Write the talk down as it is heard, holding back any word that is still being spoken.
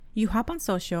You hop on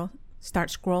social, start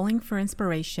scrolling for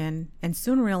inspiration, and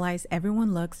soon realize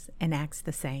everyone looks and acts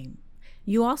the same.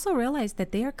 You also realize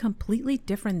that they are completely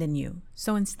different than you.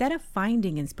 So instead of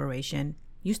finding inspiration,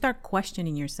 you start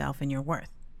questioning yourself and your worth.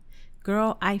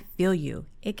 Girl, I feel you.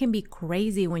 It can be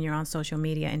crazy when you're on social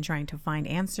media and trying to find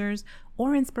answers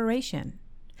or inspiration.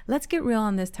 Let's get real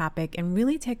on this topic and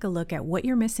really take a look at what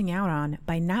you're missing out on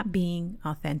by not being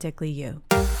authentically you.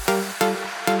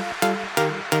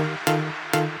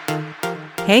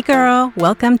 Hey girl,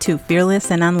 welcome to Fearless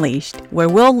and Unleashed, where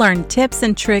we'll learn tips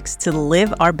and tricks to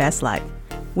live our best life.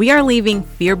 We are leaving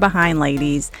fear behind,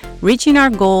 ladies, reaching our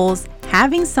goals,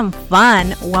 having some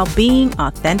fun while being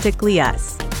authentically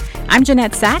us. I'm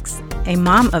Jeanette Sachs, a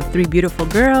mom of 3 beautiful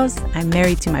girls. I'm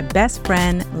married to my best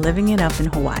friend, living it up in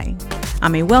Hawaii.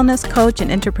 I'm a wellness coach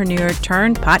and entrepreneur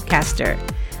turned podcaster.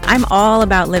 I'm all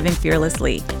about living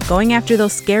fearlessly, going after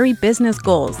those scary business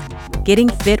goals, getting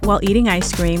fit while eating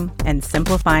ice cream, and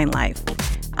simplifying life.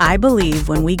 I believe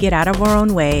when we get out of our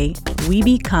own way, we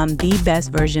become the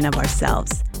best version of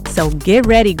ourselves. So get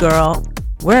ready, girl.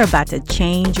 We're about to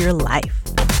change your life.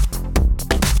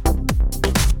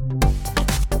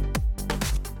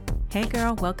 Hey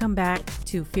girl, welcome back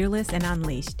to Fearless and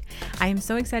Unleashed. I am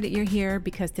so excited you're here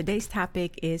because today's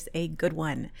topic is a good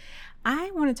one.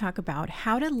 I want to talk about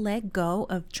how to let go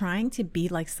of trying to be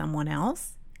like someone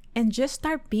else and just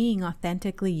start being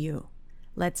authentically you.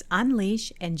 Let's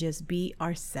unleash and just be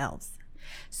ourselves.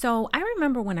 So I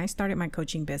remember when I started my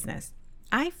coaching business,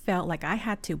 I felt like I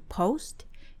had to post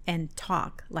and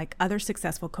talk like other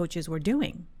successful coaches were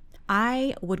doing.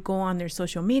 I would go on their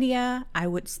social media, I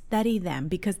would study them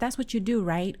because that's what you do,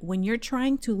 right? When you're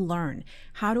trying to learn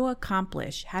how to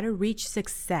accomplish, how to reach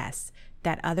success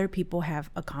that other people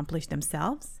have accomplished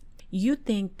themselves, you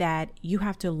think that you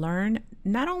have to learn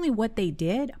not only what they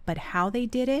did, but how they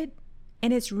did it.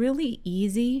 And it's really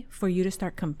easy for you to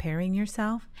start comparing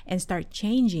yourself and start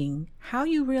changing how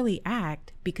you really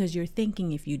act because you're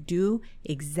thinking if you do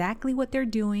exactly what they're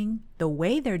doing, the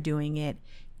way they're doing it,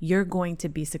 you're going to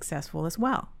be successful as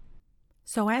well.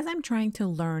 So as I'm trying to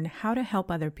learn how to help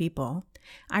other people,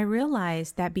 I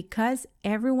realized that because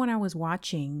everyone I was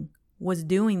watching was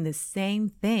doing the same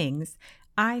things,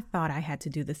 I thought I had to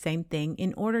do the same thing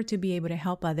in order to be able to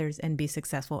help others and be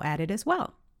successful at it as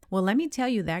well. Well, let me tell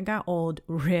you, that got old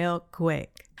real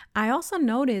quick. I also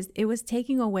noticed it was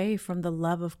taking away from the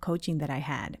love of coaching that I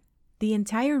had. The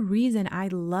entire reason I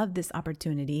loved this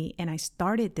opportunity and I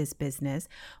started this business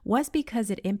was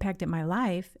because it impacted my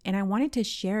life and I wanted to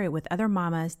share it with other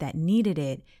mamas that needed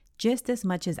it just as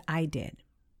much as I did.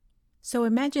 So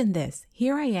imagine this.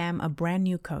 Here I am, a brand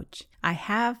new coach. I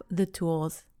have the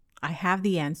tools. I have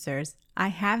the answers. I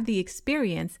have the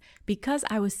experience because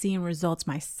I was seeing results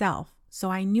myself.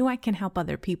 So I knew I can help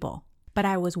other people. But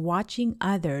I was watching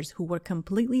others who were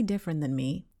completely different than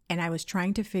me. And I was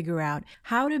trying to figure out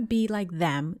how to be like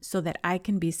them so that I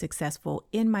can be successful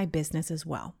in my business as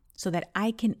well. So that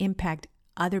I can impact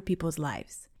other people's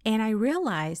lives. And I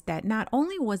realized that not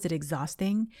only was it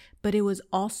exhausting, but it was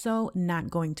also not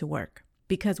going to work.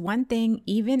 Because one thing,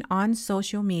 even on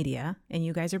social media, and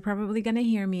you guys are probably going to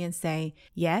hear me and say,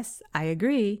 yes, I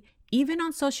agree. Even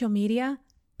on social media,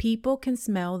 people can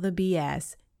smell the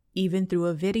BS, even through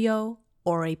a video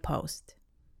or a post.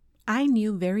 I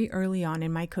knew very early on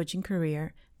in my coaching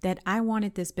career that I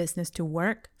wanted this business to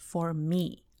work for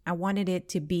me. I wanted it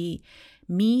to be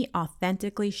me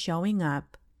authentically showing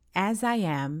up as I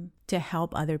am to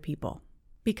help other people.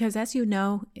 Because as you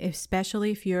know,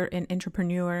 especially if you're an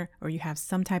entrepreneur or you have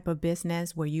some type of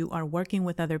business where you are working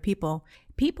with other people,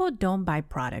 people don't buy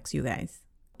products, you guys.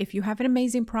 If you have an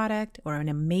amazing product or an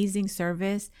amazing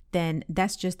service, then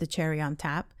that's just the cherry on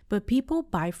top. But people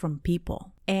buy from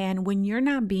people. And when you're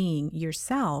not being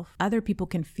yourself, other people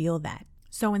can feel that.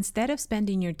 So instead of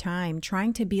spending your time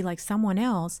trying to be like someone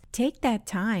else, take that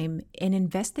time and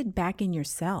invest it back in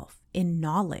yourself, in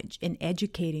knowledge, in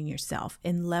educating yourself,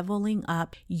 in leveling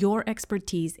up your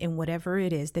expertise in whatever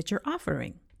it is that you're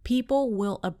offering. People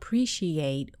will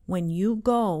appreciate when you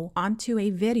go onto a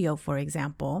video, for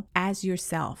example, as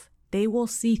yourself. They will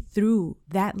see through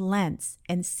that lens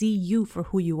and see you for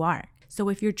who you are. So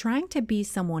if you're trying to be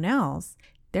someone else,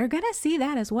 they're going to see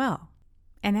that as well.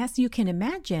 And as you can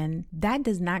imagine, that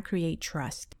does not create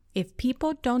trust. If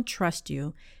people don't trust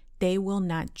you, they will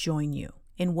not join you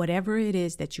in whatever it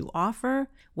is that you offer,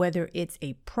 whether it's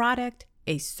a product,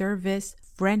 a service,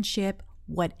 friendship,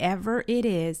 whatever it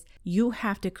is, you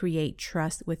have to create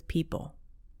trust with people.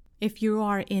 If you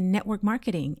are in network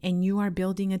marketing and you are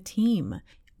building a team,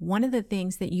 one of the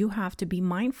things that you have to be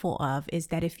mindful of is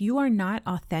that if you are not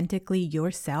authentically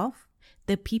yourself,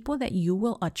 the people that you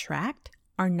will attract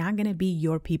are not going to be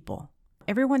your people.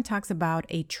 Everyone talks about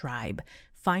a tribe,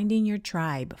 finding your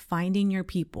tribe, finding your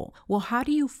people. Well, how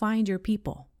do you find your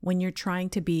people when you're trying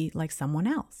to be like someone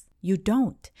else? You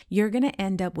don't. You're going to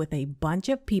end up with a bunch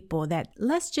of people that,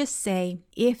 let's just say,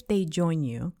 if they join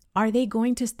you, are they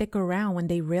going to stick around when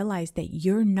they realize that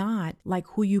you're not like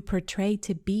who you portray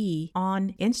to be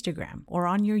on Instagram or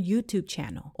on your YouTube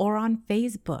channel or on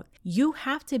Facebook? You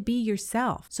have to be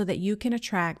yourself so that you can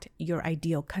attract your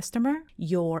ideal customer,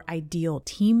 your ideal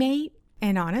teammate,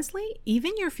 and honestly,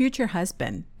 even your future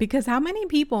husband, because how many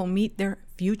people meet their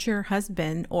future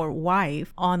husband or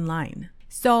wife online?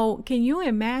 So can you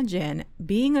imagine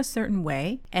being a certain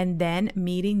way and then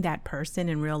meeting that person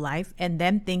in real life and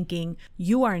them thinking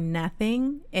you are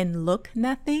nothing and look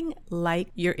nothing like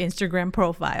your Instagram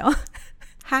profile?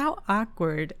 How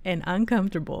awkward and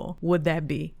uncomfortable would that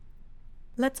be?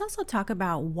 Let's also talk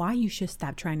about why you should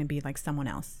stop trying to be like someone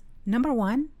else. Number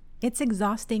one, it's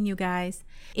exhausting, you guys.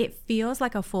 It feels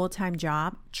like a full-time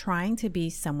job trying to be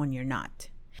someone you're not.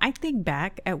 I think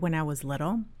back at when I was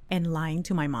little and lying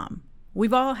to my mom.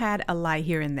 We've all had a lie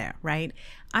here and there, right?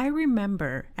 I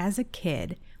remember as a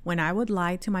kid, when I would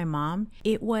lie to my mom,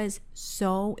 it was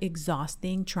so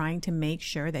exhausting trying to make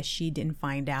sure that she didn't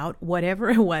find out whatever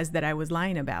it was that I was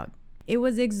lying about. It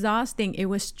was exhausting. It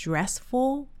was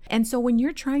stressful. And so when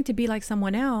you're trying to be like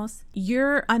someone else,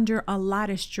 you're under a lot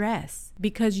of stress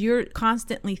because you're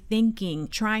constantly thinking,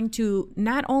 trying to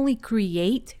not only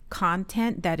create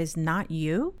content that is not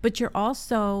you, but you're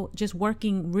also just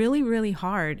working really, really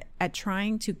hard at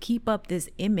trying to keep up this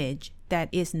image that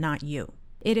is not you.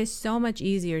 It is so much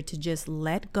easier to just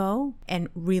let go and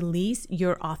release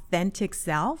your authentic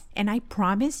self. And I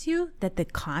promise you that the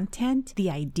content,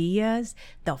 the ideas,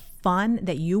 the fun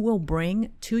that you will bring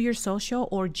to your social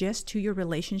or just to your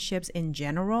relationships in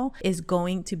general is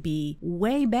going to be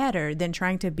way better than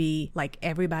trying to be like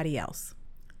everybody else.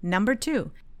 Number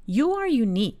two, you are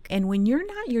unique. And when you're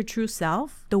not your true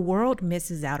self, the world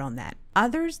misses out on that.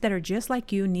 Others that are just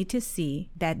like you need to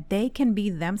see that they can be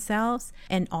themselves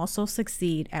and also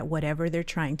succeed at whatever they're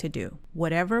trying to do.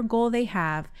 Whatever goal they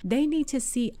have, they need to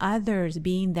see others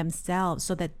being themselves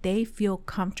so that they feel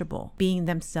comfortable being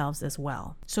themselves as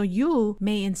well. So you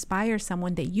may inspire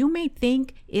someone that you may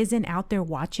think isn't out there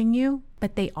watching you,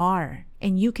 but they are,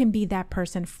 and you can be that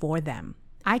person for them.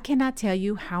 I cannot tell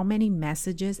you how many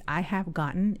messages I have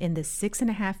gotten in the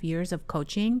 6.5 years of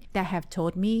coaching that have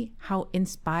told me how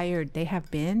inspired they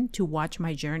have been to watch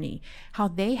my journey, how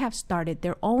they have started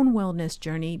their own wellness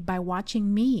journey by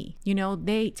watching me. You know,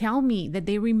 they tell me that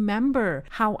they remember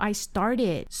how I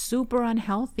started super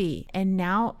unhealthy and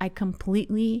now I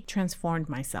completely transformed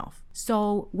myself.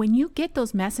 So when you get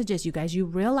those messages, you guys, you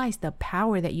realize the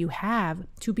power that you have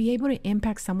to be able to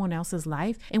impact someone else's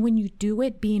life. And when you do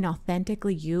it, being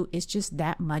authentically you is just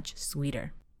that much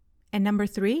sweeter. And number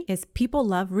three is people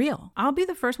love real. I'll be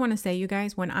the first one to say, you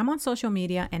guys, when I'm on social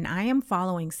media and I am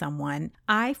following someone,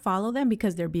 I follow them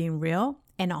because they're being real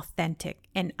and authentic,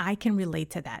 and I can relate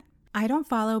to that. I don't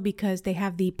follow because they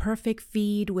have the perfect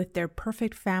feed with their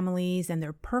perfect families and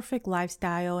their perfect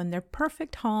lifestyle and their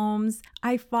perfect homes.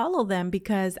 I follow them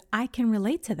because I can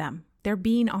relate to them. They're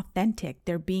being authentic.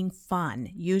 They're being fun.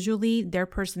 Usually their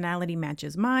personality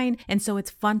matches mine. And so it's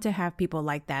fun to have people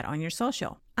like that on your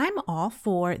social. I'm all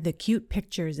for the cute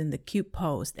pictures and the cute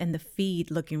posts and the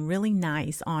feed looking really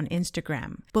nice on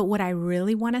Instagram. But what I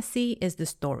really want to see is the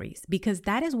stories, because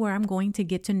that is where I'm going to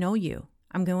get to know you.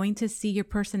 I'm going to see your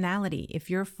personality. If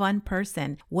you're a fun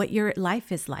person, what your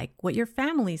life is like, what your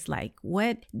family's like,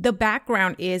 what the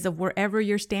background is of wherever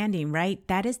you're standing, right?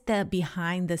 That is the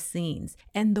behind the scenes.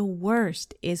 And the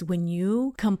worst is when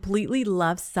you completely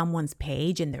love someone's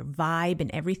page and their vibe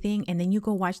and everything, and then you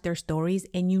go watch their stories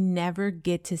and you never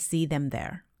get to see them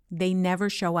there. They never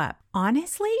show up.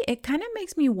 Honestly, it kind of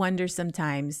makes me wonder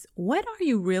sometimes, what are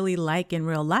you really like in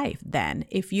real life then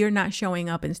if you're not showing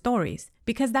up in stories?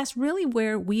 Because that's really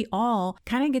where we all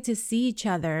kind of get to see each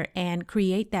other and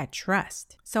create that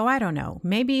trust. So I don't know,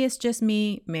 maybe it's just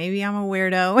me, maybe I'm a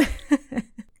weirdo.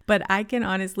 But I can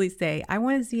honestly say I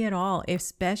want to see it all,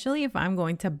 especially if I'm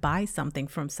going to buy something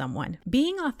from someone.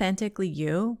 Being authentically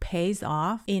you pays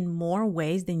off in more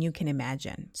ways than you can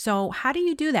imagine. So how do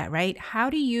you do that, right? How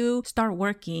do you start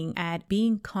working at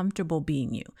being comfortable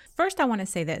being you? First, I want to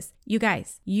say this. You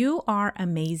guys, you are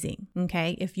amazing,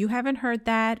 okay? If you haven't heard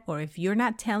that, or if you're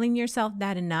not telling yourself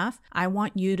that enough, I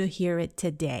want you to hear it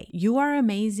today. You are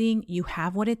amazing. You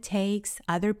have what it takes.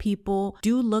 Other people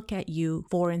do look at you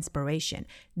for inspiration.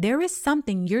 There is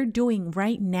something you're doing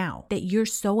right now that you're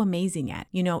so amazing at.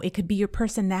 It could be your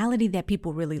personality that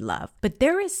people really love, but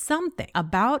there is something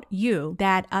about you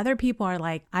that other people are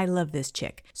like, I love this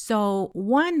chick. So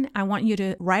one, I want you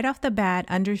to right off the bat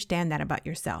understand that about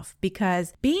yourself,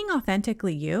 because being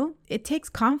authentically you, it takes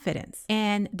confidence,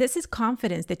 and this is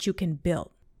confidence that you can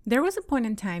build. There was a point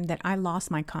in time that I lost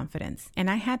my confidence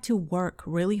and I had to work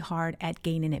really hard at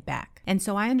gaining it back. And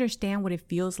so I understand what it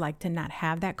feels like to not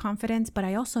have that confidence, but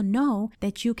I also know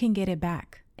that you can get it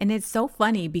back. And it's so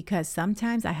funny because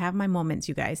sometimes I have my moments,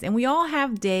 you guys, and we all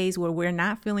have days where we're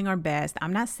not feeling our best.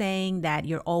 I'm not saying that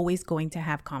you're always going to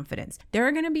have confidence. There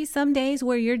are going to be some days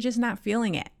where you're just not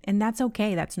feeling it, and that's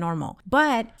okay. That's normal.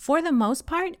 But for the most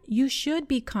part, you should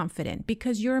be confident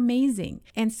because you're amazing.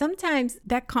 And sometimes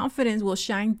that confidence will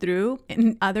shine through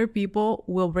and other people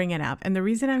will bring it up. And the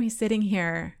reason I'm sitting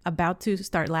here about to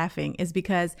start laughing is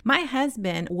because my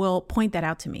husband will point that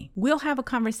out to me. We'll have a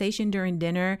conversation during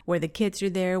dinner where the kids are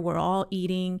there. We're all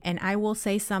eating and I will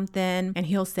say something and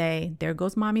he'll say, there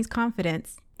goes mommy's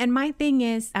confidence. And my thing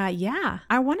is, I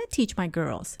want to teach my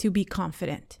girls to be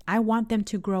confident. I want them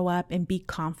to grow up and be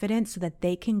confident so that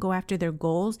they can go after their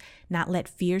goals, not let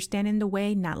fear stand in the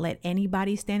way, not let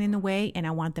anybody stand in the way. And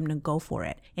I want them to go for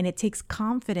it. And it takes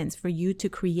confidence for you to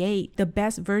create the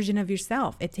best version of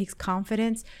yourself. It takes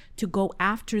confidence to go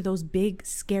after those big,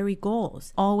 scary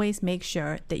goals. Always make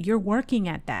sure that you're working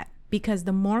at that. Because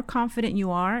the more confident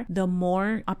you are, the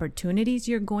more opportunities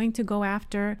you're going to go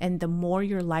after, and the more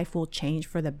your life will change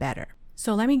for the better.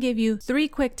 So let me give you 3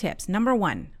 quick tips. Number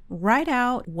 1, write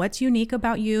out what's unique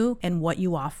about you and what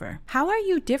you offer. How are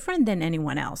you different than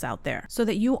anyone else out there so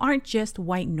that you aren't just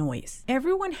white noise?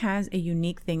 Everyone has a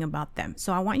unique thing about them.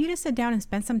 So I want you to sit down and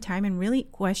spend some time and really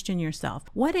question yourself.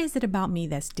 What is it about me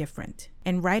that's different?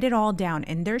 And write it all down.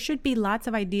 And there should be lots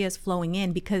of ideas flowing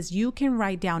in because you can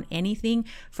write down anything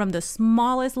from the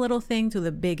smallest little thing to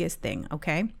the biggest thing,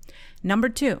 okay? Number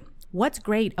 2. What's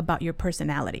great about your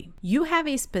personality? You have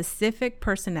a specific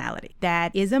personality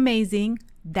that is amazing,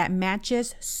 that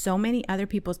matches so many other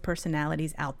people's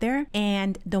personalities out there.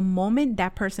 And the moment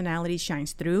that personality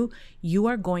shines through, you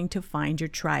are going to find your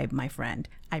tribe, my friend.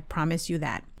 I promise you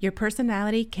that. Your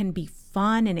personality can be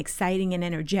fun and exciting and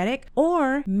energetic,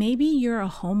 or maybe you're a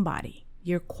homebody.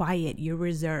 You're quiet, you're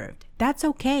reserved. That's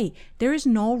okay. There is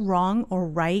no wrong or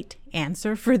right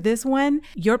answer for this one.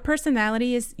 Your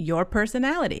personality is your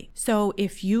personality. So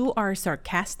if you are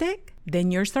sarcastic,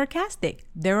 then you're sarcastic.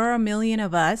 There are a million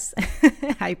of us,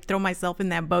 I throw myself in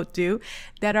that boat too,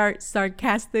 that are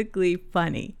sarcastically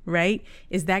funny, right?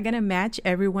 Is that going to match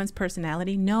everyone's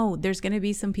personality? No, there's going to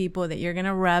be some people that you're going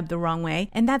to rub the wrong way,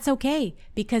 and that's okay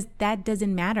because that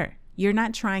doesn't matter. You're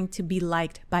not trying to be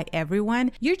liked by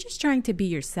everyone. You're just trying to be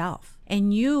yourself.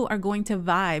 And you are going to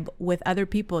vibe with other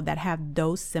people that have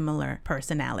those similar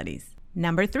personalities.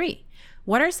 Number 3,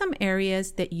 what are some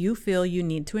areas that you feel you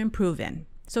need to improve in?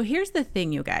 So here's the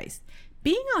thing, you guys.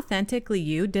 Being authentically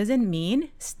you doesn't mean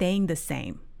staying the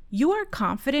same. You are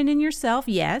confident in yourself,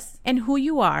 yes, and who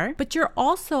you are, but you're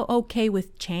also okay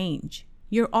with change.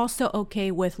 You're also okay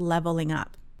with leveling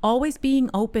up. Always being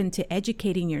open to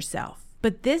educating yourself.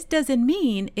 But this doesn't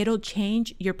mean it'll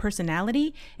change your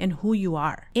personality and who you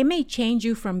are. It may change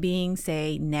you from being,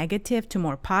 say, negative to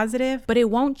more positive, but it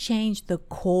won't change the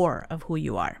core of who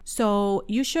you are. So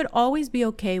you should always be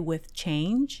okay with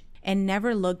change and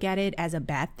never look at it as a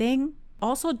bad thing.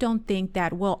 Also, don't think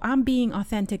that, well, I'm being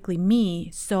authentically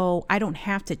me, so I don't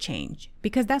have to change,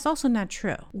 because that's also not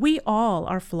true. We all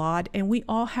are flawed and we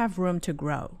all have room to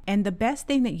grow. And the best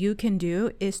thing that you can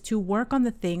do is to work on the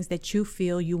things that you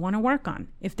feel you want to work on.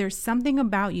 If there's something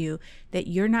about you that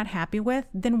you're not happy with,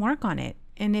 then work on it.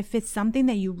 And if it's something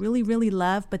that you really, really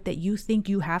love, but that you think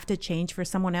you have to change for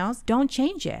someone else, don't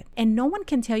change it. And no one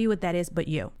can tell you what that is but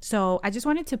you. So I just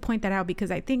wanted to point that out because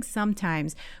I think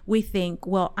sometimes we think,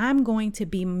 well, I'm going to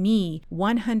be me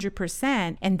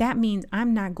 100%, and that means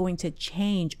I'm not going to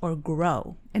change or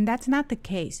grow. And that's not the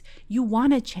case. You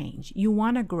want to change, you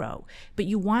want to grow, but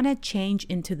you want to change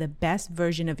into the best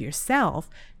version of yourself,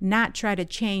 not try to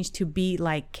change to be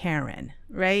like Karen,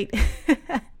 right?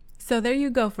 So there you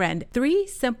go, friend. 3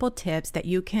 simple tips that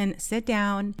you can sit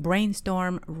down,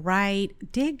 brainstorm,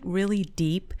 write, dig really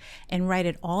deep and write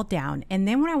it all down. And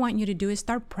then what I want you to do is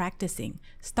start practicing.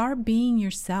 Start being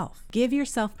yourself. Give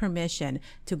yourself permission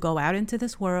to go out into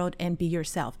this world and be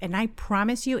yourself. And I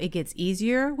promise you it gets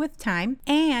easier with time,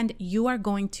 and you are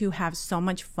going to have so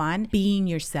much fun being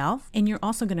yourself, and you're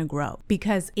also going to grow,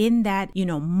 because in that,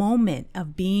 moment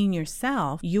of being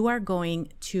yourself, you are going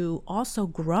to also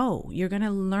grow. You're going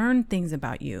to learn things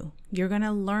about you. You're going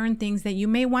to learn things that you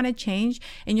may want to change,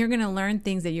 and you're going to learn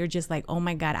things that you're just like, oh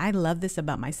my God, I love this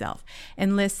about myself.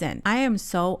 And listen, I am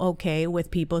so okay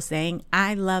with people saying,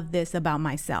 I love this about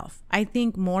myself. I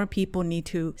think more people need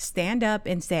to stand up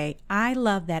and say, I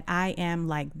love that I am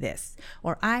like this,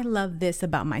 or I love this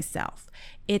about myself.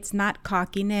 It's not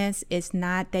cockiness. It's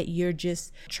not that you're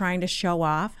just trying to show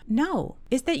off. No,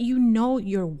 it's that you know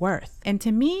your worth. And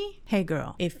to me, hey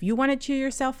girl, if you want to cheer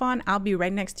yourself on, I'll be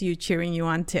right next to you cheering you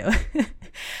on too.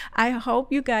 I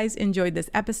hope you guys enjoyed this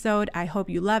episode. I hope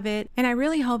you love it. And I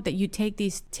really hope that you take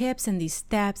these tips and these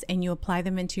steps and you apply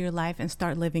them into your life and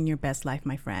start living your best life,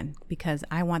 my friend, because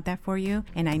I want that for you.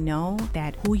 And I know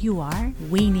that who you are,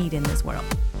 we need in this world.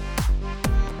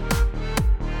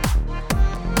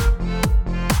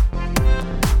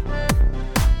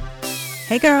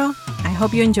 Hey girl, I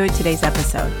hope you enjoyed today's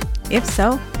episode. If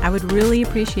so, I would really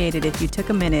appreciate it if you took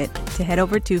a minute to head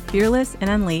over to Fearless and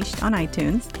Unleashed on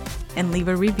iTunes and leave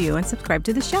a review and subscribe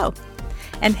to the show.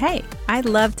 And hey, I'd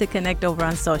love to connect over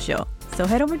on social, so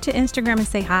head over to Instagram and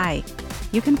say hi.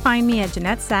 You can find me at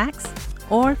Jeanette Sachs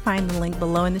or find the link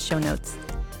below in the show notes.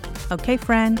 Okay,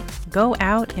 friend, go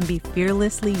out and be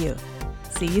fearlessly you.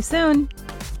 See you soon.